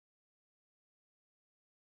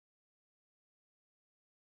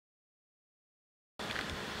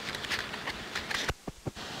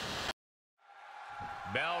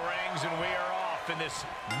Bell rings and we are off in this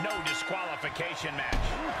no disqualification match.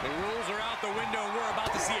 The rules are out the window. We're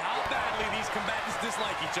about to see how badly these combatants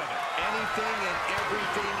dislike each other. Anything and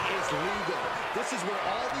everything is legal. This is where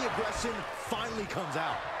all the aggression finally comes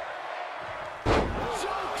out.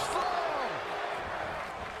 Choke slam!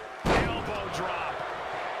 Elbow drop.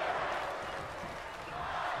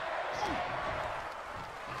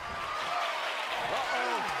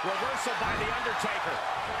 Reversal by The Undertaker.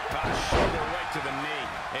 Shoulder right to the knee.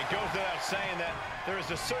 It goes without saying that there is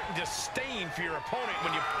a certain disdain for your opponent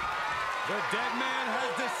when you... The dead man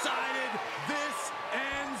has decided this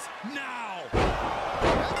ends now.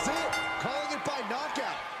 That's it. Calling it by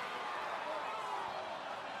knockout.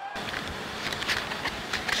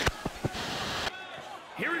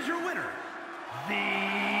 Here is your winner, The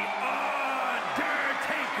Undertaker.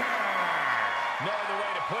 No other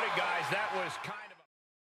way to put it, guys. That was kind of...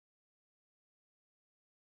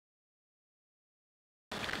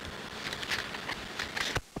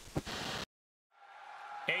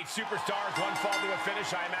 8 superstars, one fall to a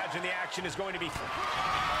finish. I imagine the action is going to be... The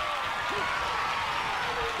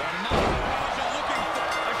Maharaja looking for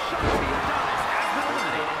A shot to the Adonis has been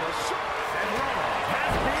eliminated. And Rollins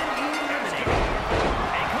has been eliminated.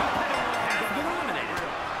 A competitor has been eliminated.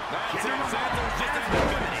 That's it. Jinder Santos just has been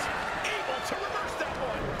eliminated. able to reverse that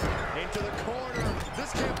one. Into the corner.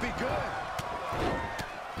 This can't be good.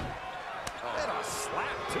 And a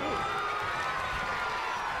slap, too.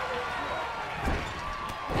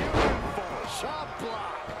 Shot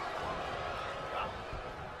block.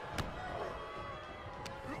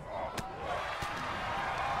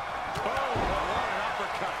 Oh, what an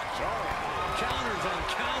uppercut. Counters on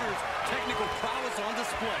counters. Technical prowess on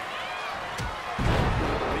display.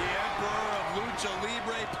 The Emperor of Lucha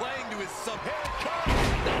Libre playing to his sub. Here it comes.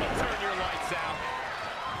 That'll turn your lights out.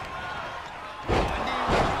 A knee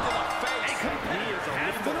right to the face. A competitor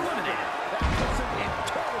has been eliminated. That puts him in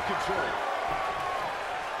total control.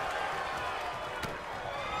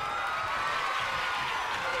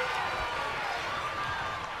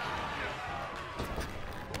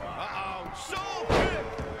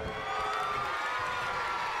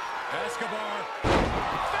 Escobar. A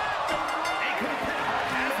competitor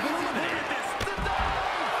has been eliminated.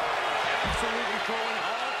 Absolutely throwing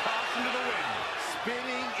all caution to the wind.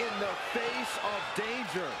 Spinning in the face of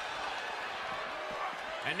danger.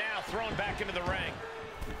 And now thrown back into the ring.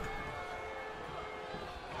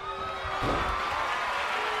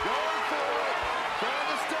 Going for it. Trying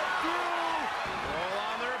to step through. Roll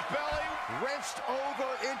on their belly. Wrenched over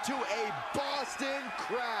into a Boston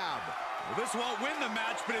Crab. Well, this won't win the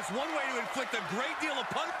match, but it's one way to inflict a great deal of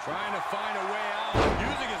punishment. Trying to find a way out,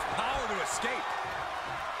 using his power to escape.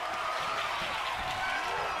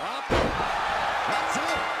 Up. That's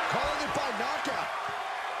it. Calling it by knockout.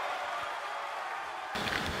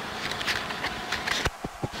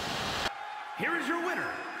 Here is your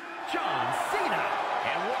winner, John Cena.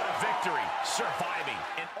 And what a victory. Surviving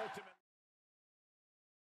an ultimate...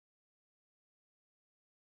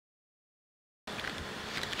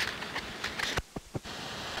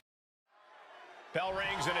 Bell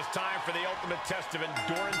rings and it's time for the ultimate test of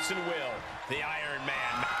endurance and will. The Iron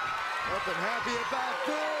Man. Nothing happy about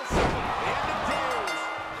this. In the days,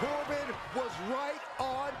 Corbin was right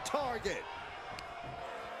on target.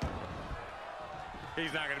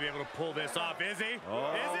 He's not going to be able to pull this off, is he?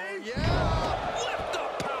 Oh, is he? yeah. Lift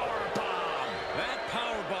the power bomb. That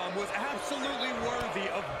power bomb was absolutely worthy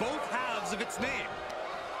of both halves of its name.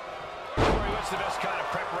 Corey, what's the best kind of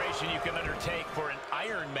preparation you can undertake for an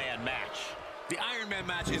Iron Man match? The Iron Man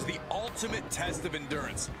match is the ultimate test of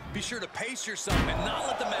endurance. Be sure to pace yourself and not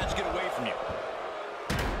let the match get away from you.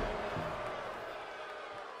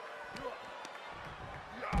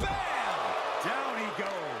 Bam! Down he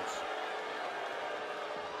goes.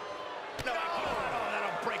 No, oh,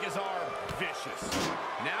 that'll break his arm. Vicious.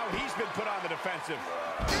 Now he's been put on the defensive.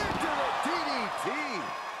 Into the DDT.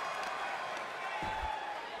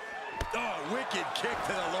 Oh, wicked kick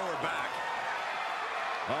to the lower back.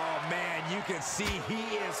 Oh, man, you can see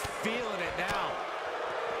he is feeling it now.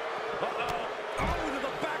 Uh-oh. Oh, to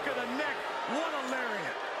the back of the neck. What a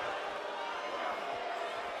lariat.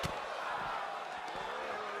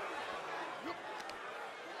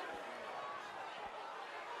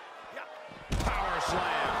 Power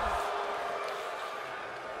slam.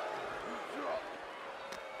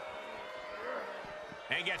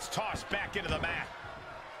 And gets tossed back into the mat.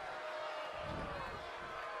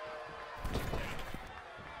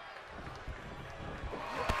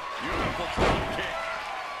 Beautiful drop kick.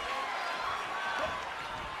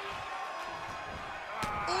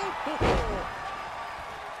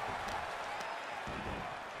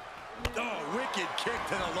 Oh, wicked kick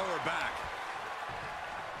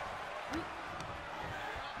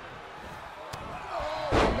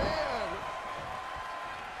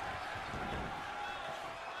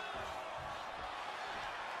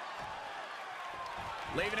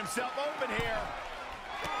Leaving himself open here.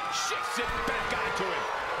 Shifts it back onto him.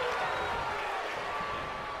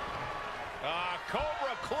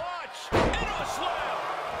 Cobra clutch. Into a slam.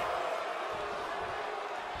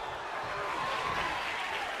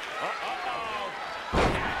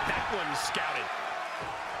 That one's scouted.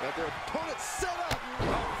 Got their opponent set up.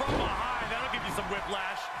 From behind, that'll give you some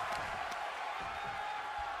whiplash.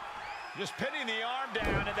 Just pinning the arm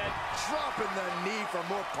down and then Dropping the knee for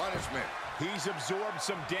more punishment. he's absorbed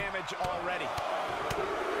some damage already.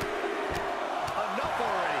 Enough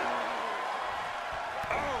already.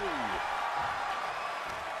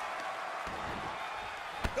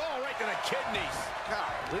 Oh, right to the kidneys.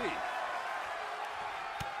 Golly.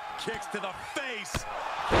 Kicks to the face.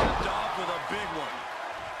 Capped off with a big one.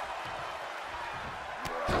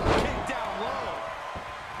 Kick down low.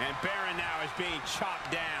 And Baron now is being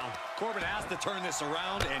chopped down. Corbin has to turn this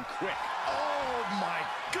around and quick. Oh, my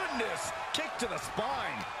goodness. Kick to the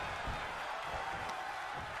spine.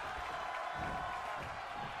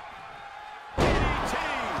 DDT.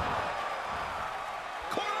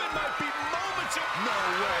 Corbin might be moments of... No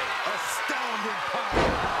way. Astounding power.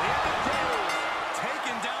 The end of days.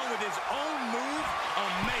 Taken down with his own move.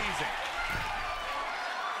 Amazing.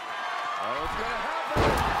 Oh, it's going to happen.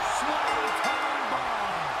 Swanton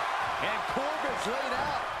bomb. And Corbin's laid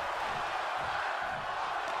out.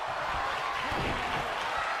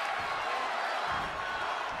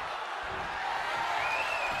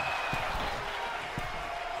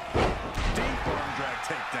 Deep arm drag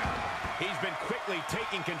takedown. He's been quickly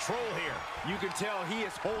taking control here. You can tell he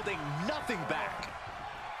is holding nothing back.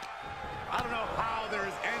 I don't know how there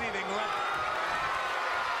is anything left.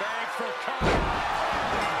 Thanks for coming.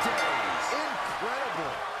 Days.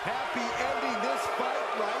 Incredible. Happy ending this fight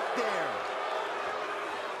right there.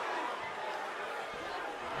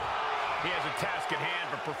 He has a task at hand,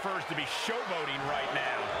 but prefers to be showboating right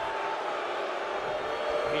now.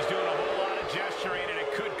 He's doing a whole lot of gesturing, and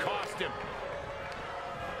it could cost him.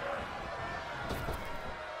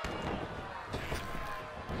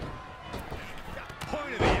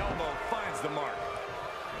 Point of the elbow finds the mark.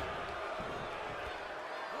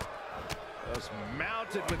 Just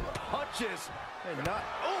mounted with punches and not,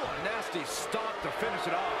 oh, a nasty stop to finish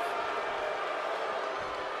it off.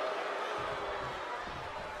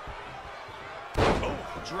 Oh,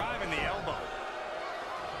 driving the elbow.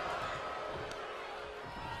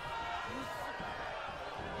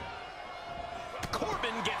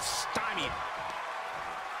 Corbin gets stymied.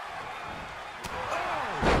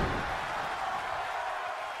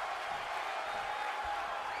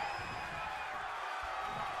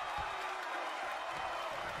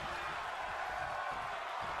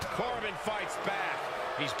 Corbin fights back.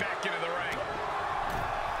 He's back into the ring.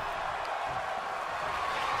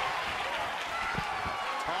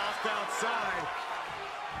 Tossed outside.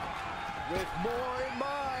 With more in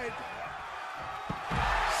mind.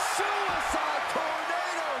 Suicide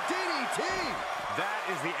tornado DDT. That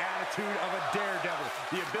is the attitude of a daredevil.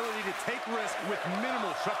 The ability to take risk with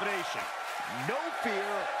minimal trepidation. No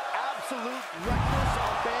fear, absolute reckless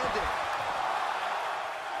abandon.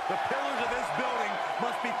 The pillars of this building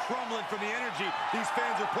must be crumbling from the energy these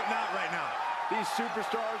fans are putting out right now. These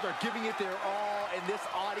superstars are giving it their all, and this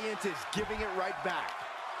audience is giving it right back.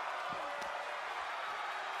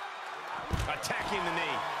 Attacking the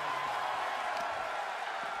knee.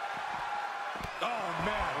 Oh,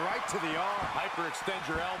 man, right to the arm. Hyperextend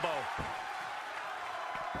your elbow.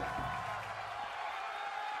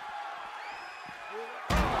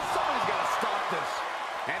 Somebody's got to stop this.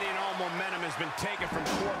 Any and all momentum has been taken from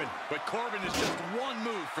Corbin. But Corbin is just one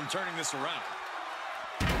move from turning this around.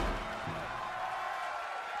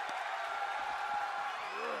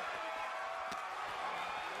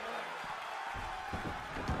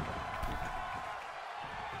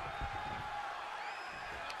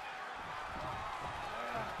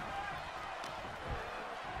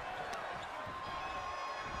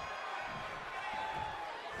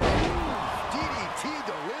 DDT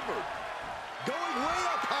delivered. Going way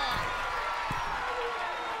up high.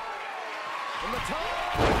 From the top.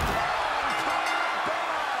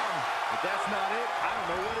 If that's not it, I don't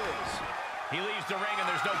know what is. He leaves the ring, and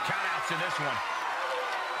there's no countouts in this one.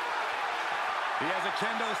 He has a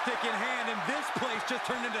kendo stick in hand, and this place just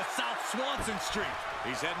turned into South Swanson Street.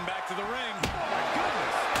 He's heading back to the ring. Oh, my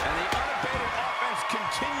goodness. And the unabated offense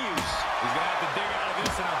continues. He's going to have to dig out of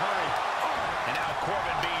this in a hurry. And now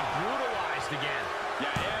Corbin being brutalized again.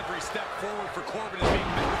 Yeah, every step forward for Corbin is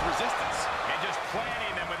being met with resistance. And just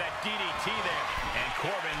planting them with that DDT there. And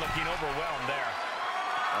Corbin looking overwhelmed there.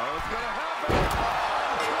 Oh, it's going to happen.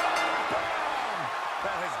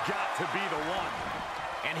 That has got to be the one.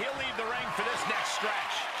 And he'll leave the ring for this next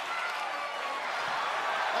stretch.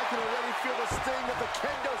 I can already feel the sting of the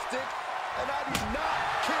kendo stick, and I do not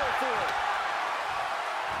care for it.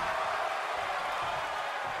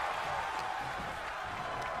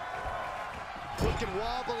 Looking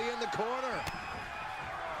wobbly in the corner.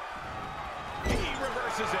 He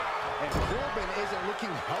reverses it. And Corbin isn't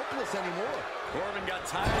looking helpless anymore. Corbin got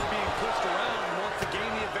tired of being pushed around and wants to gain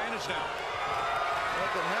the advantage now.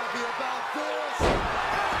 Nothing happy about this.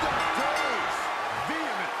 After days.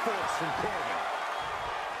 Vehement force from Corbin.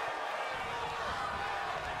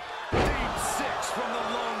 Deep six from the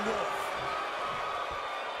Lone Wolf.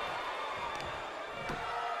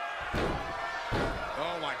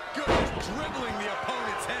 Oh my goodness, dribbling the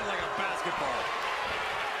opponent's head like a basketball.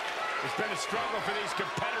 It's been a struggle for these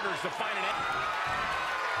competitors to find an end.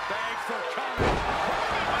 Thanks for coming.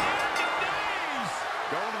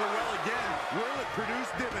 Going to the well again. Will it produce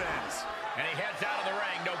dividends? And he heads out of the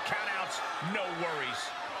ring. No countouts, no worries.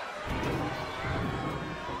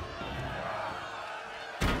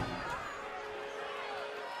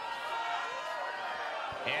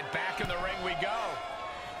 And back in the ring we go.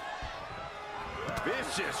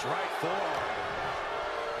 Vicious right forearm.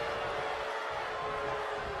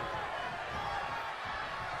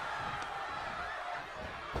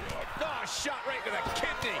 Oh, shot right to the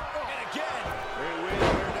kidney. And again. Great way to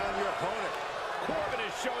wear down your opponent. Corbin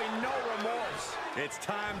is showing no remorse. It's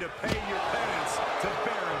time to pay your penance to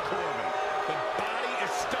Baron Corbin. The body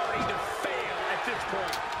is starting to fail at this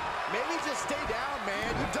point. Maybe just stay down, man.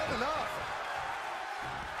 You've done enough.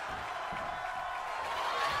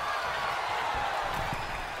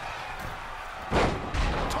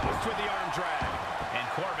 Tossed with the arm drag. And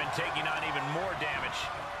Corbin taking on even more damage.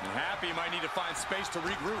 And Happy might need to find space to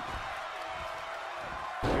regroup.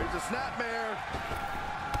 Here's a snapmare.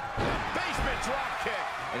 Basement drop kick.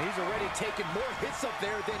 And he's already taken more hits up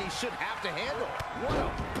there than he should have to handle. What a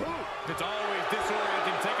boot. It's always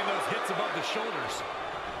disorienting taking those hits above the shoulders.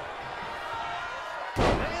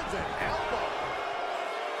 Lands an elbow.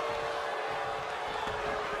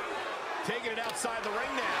 Taking it outside the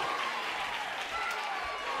ring now.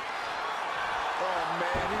 Oh,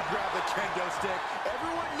 man, he grabbed the kendo stick.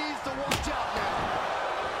 Everyone needs to watch out now.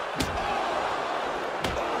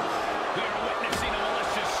 They're witnessing a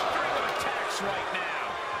malicious string of attacks right now.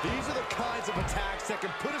 These are the kinds of attacks that can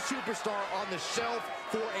put a superstar on the shelf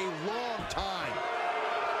for a long time.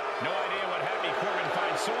 No idea what Happy Corbin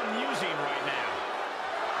finds so amusing right now.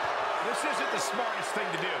 This isn't the smartest thing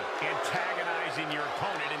to do, antagonizing your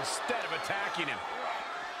opponent instead of attacking him.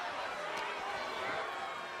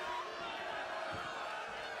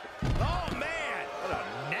 Oh, man! What a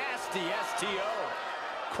nasty STO.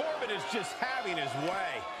 Corbin is just having his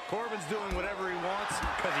way. Corbin's doing whatever he wants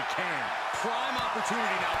because he can. Prime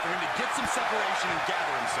opportunity now for him to get some separation and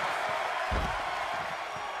gather himself.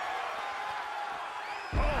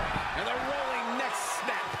 Oh, and the rolling neck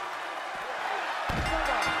snap.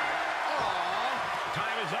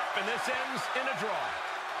 Time is up, and this ends in a draw.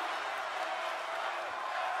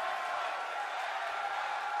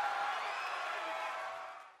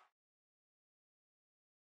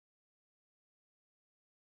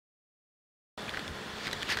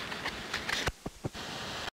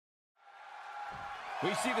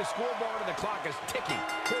 We see the scoreboard and the clock is ticking.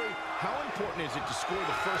 Corey, how important is it to score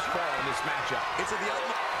the first fall in this matchup? It's at the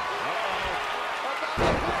utmost.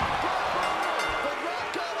 The Rock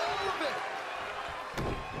got all of it.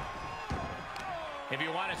 If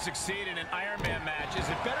you want to succeed in an Iron Man match, is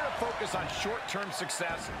it better to focus on short-term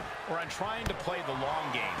success or on trying to play the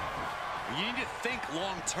long game? You need to think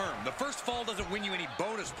long-term. The first fall doesn't win you any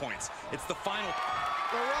bonus points. It's the final.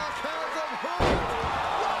 The Rock has him hooked.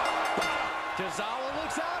 Tozawa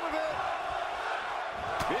looks out of it.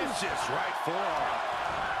 Vicious right forearm.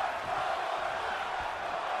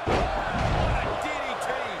 What a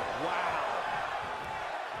DDT! Wow.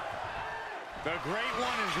 The Great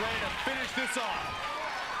One is ready to finish this off.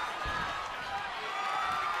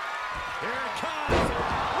 Here it comes!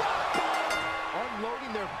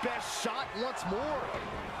 Unloading their best shot once more.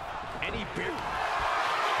 And he barely...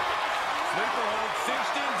 Sleeper hold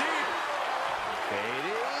cinched in deep.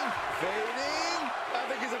 Fading, fading. I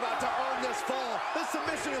think he's about to earn this fall. The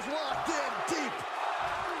submission is locked in deep.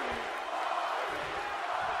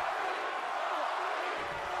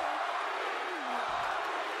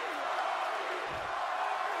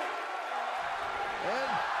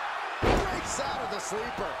 And breaks out of the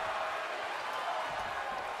sleeper.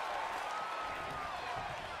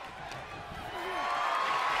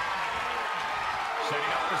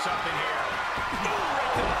 Setting up for something here. Oh,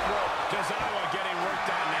 right to the throat. Tozawa getting worked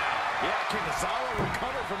on now. Yeah, can Tozawa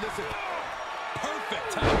recover from this?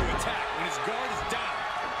 perfect time to attack when his guard is down.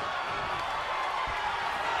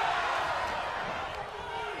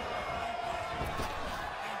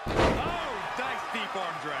 Oh, nice deep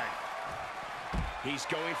arm drag. He's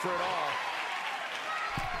going for it all.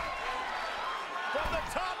 From the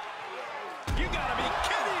top. You gotta be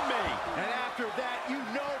kidding me. And after that, you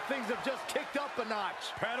know things have just kicked up a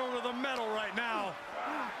notch. Pedal to the metal right now.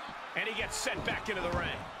 And he gets sent back into the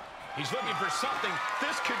ring. He's looking for something.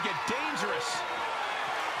 This could get dangerous.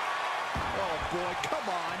 Oh, boy, come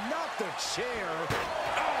on, not the chair.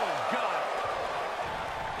 Oh, God.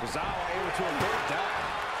 Tozawa able to avert that.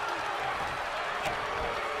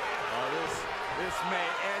 Oh, this may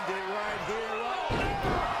end it right here. Oh,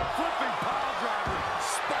 flipping pile driver.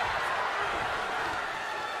 Spot.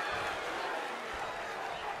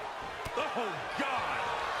 Oh, God.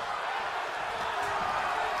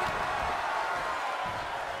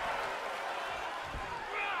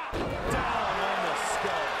 Down on the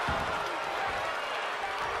skull.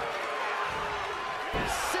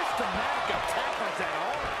 Systematic attack on that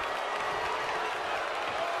arm.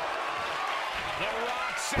 The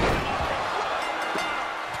Rock set him up.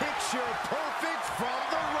 Picture perfect from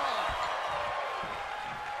The Rock.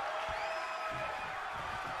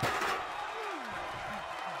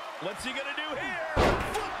 What's he gonna do here?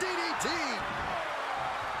 Foot DDT.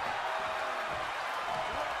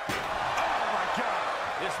 Oh, my God.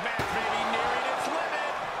 This match may be nearing its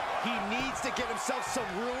limit. He needs to get himself some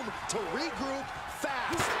room to regroup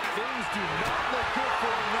fast. Things do not look good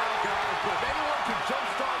for him now, guys, but if anyone can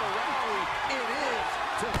jumpstart a rally, it is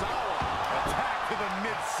Tozawa. Attack to the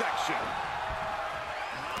midsection.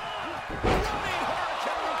 Running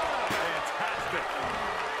hurricane. Fantastic.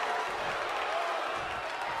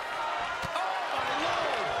 Oh, my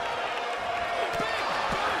Lord. Big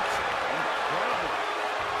boot. Incredible.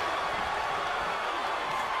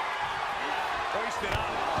 Hoisted up.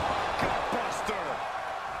 Gutbuster.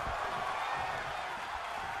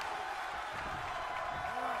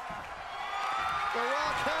 The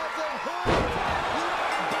Rock has a hook.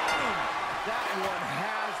 Boom. That one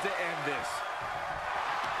has to end this.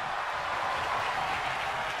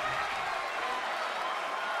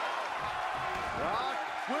 Rock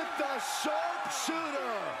with the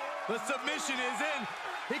sharpshooter. The submission is in.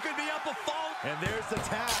 He could be up a fault. And there's the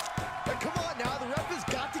tap. And come on now, the ref has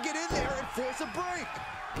got to get in there and force a break.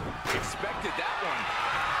 Expected that one.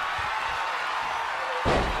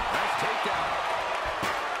 Nice takedown.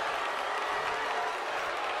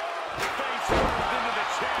 Face first into the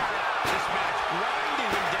chair. This match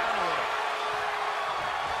grinding him down a little.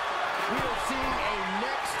 We are seeing a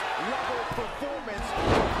next level performance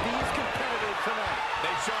from these competitors tonight.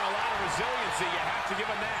 They've shown a lot of resiliency. You have to give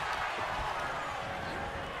them that.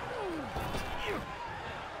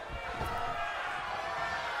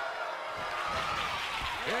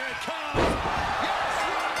 Here it comes. Yes,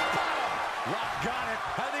 rock bottom. Rock got it.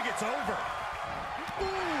 I think it's over.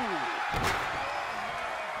 Ooh.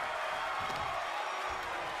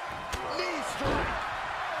 Knee strike.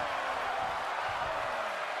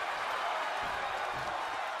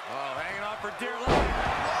 Oh, hanging on for dear life.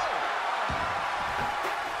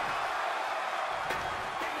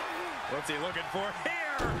 What's he looking for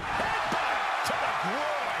here? Headbutt to the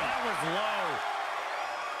groin. That was low.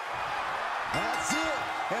 That's it.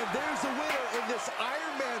 And there's the winner in this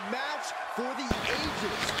Iron Man match for the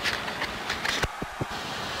ages.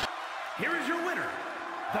 Here is your winner,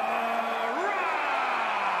 The Rock!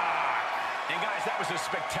 And guys, that was a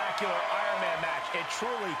spectacular Iron Man match. It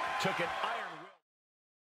truly took an iron will.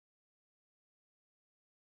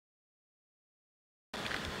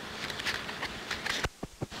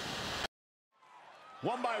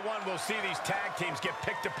 One by one, we'll see these tag teams get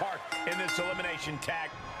picked apart in this elimination tag.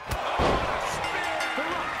 The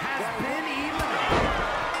Rock has been eliminated.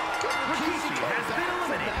 Rikishi has been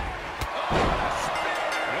eliminated.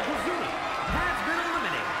 Yokozuna has been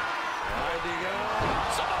eliminated.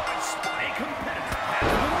 Samoan Spike. A competitor has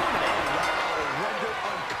been eliminated. Rendered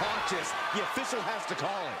unconscious. The official has to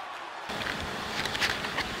call it.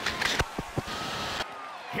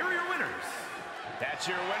 Here are your winners. That's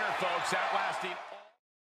your winner, folks. Outlasting.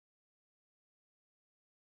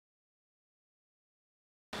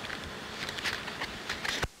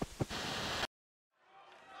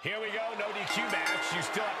 Here we go, no DQ match. You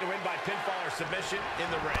still have to win by pinfall or submission in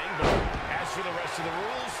the ring. But as for the rest of the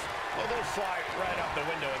rules, well, they'll fly right out the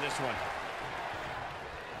window in this one.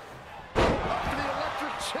 Up to the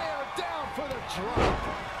electric chair, down for the drop.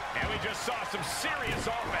 And we just saw some serious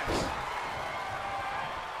offense.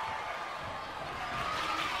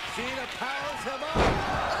 Cena powers him up.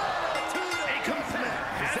 Oh, to the A competitor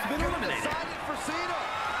has been eliminated. Decided for Cena.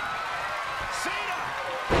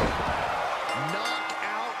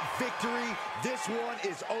 this one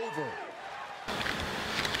is over.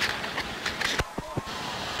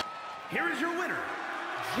 Here is your winner,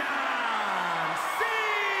 John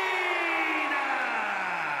Cena!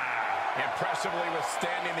 Impressively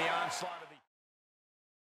withstanding the onslaught of the...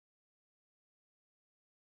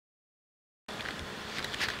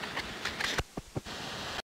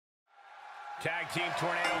 Tag team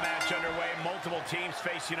tornado match underway. Multiple teams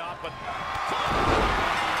facing off, but...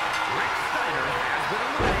 Rick Steiner has been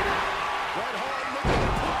eliminated. Bret Hart looking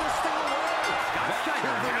to put this thing away. Scott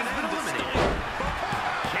Steiner has been eliminated.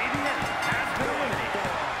 JBL has been eliminated.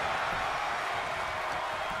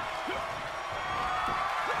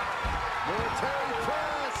 Military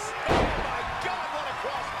press. Oh my God, what a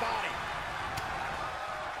crossbody.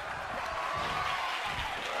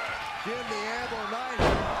 Jim the Anvil Knight.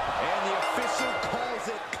 And the official calls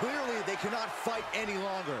it. Clearly, they cannot fight any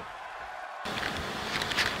longer.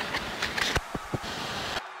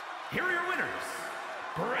 Here are your winners,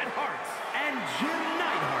 Bret Hart and Jim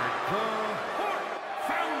Neidhart, the Hart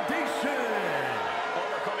Foundation.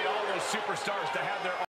 Overcoming all those superstars to have their